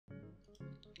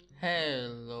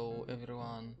Hello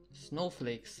everyone!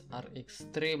 Snowflakes are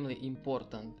extremely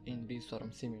important in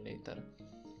Beeswarm Simulator.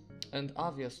 And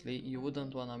obviously you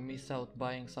wouldn't wanna miss out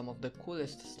buying some of the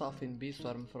coolest stuff in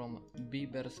Beeswarm from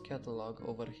Bieber's catalog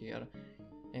over here.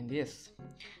 And yes,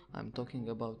 I'm talking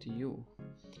about you,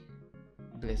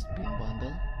 Blessed Bean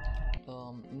Bundle.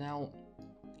 Now,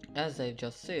 as I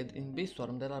just said, in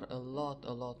Beeswarm there are a lot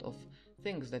of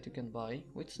things that you can buy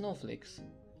with snowflakes.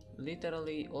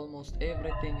 Literally almost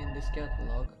everything in this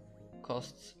catalog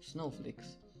costs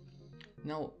snowflakes.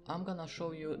 Now I'm gonna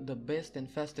show you the best and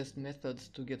fastest methods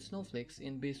to get snowflakes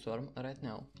in Beeswarm right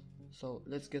now. So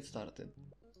let's get started.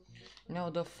 Now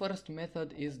the first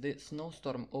method is the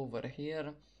snowstorm over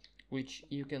here, which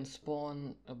you can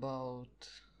spawn about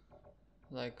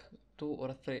like 2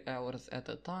 or 3 hours at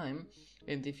a time,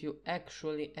 and if you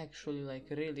actually like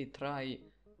really try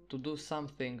to do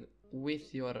something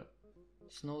with your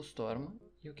snowstorm,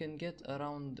 you can get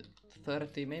around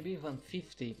 30, maybe even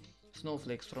 50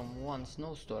 snowflakes from one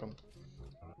snowstorm.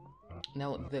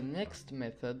 Now the next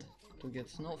method to get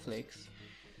snowflakes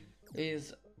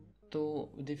is to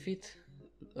defeat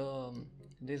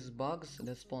these bugs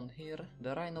that spawn here,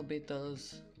 the rhino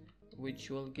beetles, which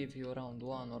will give you around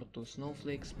 1 or 2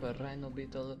 snowflakes per rhino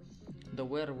beetle, the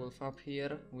werewolf up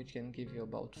here, which can give you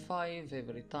about 5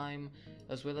 every time,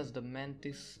 as well as the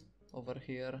mantis over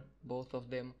here, both of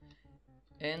them,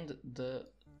 and the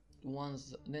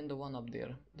one up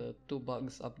there, the 2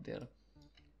 bugs up there.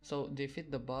 So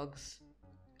defeat the bugs.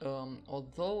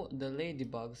 Although the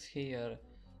ladybugs here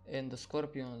and the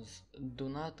scorpions do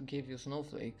not give you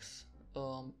snowflakes,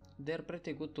 they're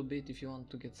pretty good to beat if you want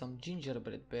to get some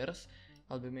gingerbread bears.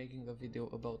 I'll be making a video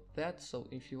about that, so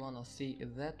if you wanna see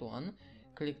that one,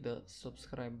 click the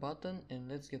subscribe button and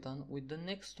let's get on with the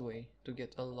next way to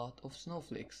get a lot of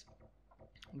snowflakes.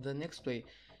 The next way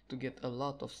to get a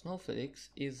lot of snowflakes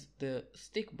is the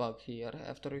stick bug here.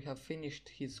 After you have finished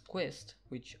his quest,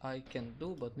 which I can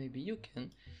do but maybe you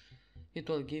can, it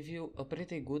will give you a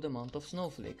pretty good amount of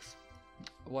snowflakes.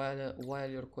 While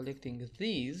you're collecting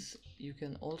these, you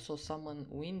can also summon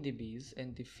windy bees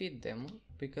and defeat them,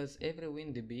 because every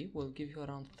windy bee will give you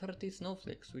around 30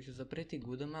 snowflakes, which is a pretty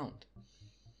good amount.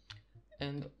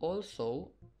 And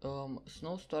also,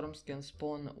 snowstorms can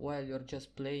spawn while you're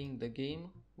just playing the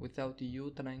game without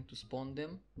you trying to spawn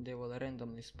them. They will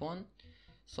randomly spawn.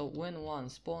 So when one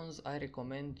spawns, I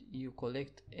recommend you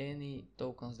collect any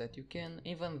tokens that you can.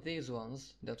 Even these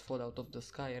ones that fall out of the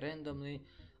sky randomly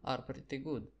are pretty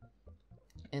good.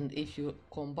 And if you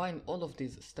combine all of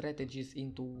these strategies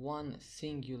into one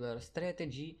singular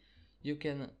strategy, you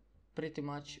can pretty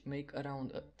much make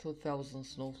around 2000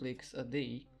 snowflakes a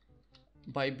day.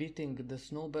 By beating the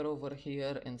snow bear over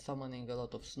here and summoning a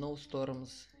lot of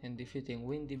snowstorms and defeating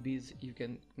windy bees, you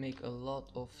can make a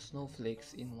lot of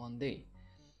snowflakes in one day.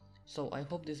 So I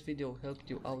hope this video helped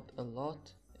you out a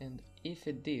lot, and if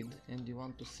it did and you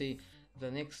want to see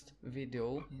the next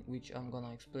video, which I'm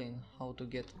gonna explain how to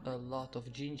get a lot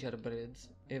of gingerbreads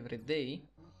every day,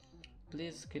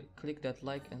 please click that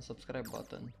like and subscribe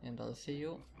button, and I'll see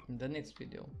you in the next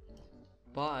video.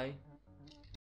 Bye!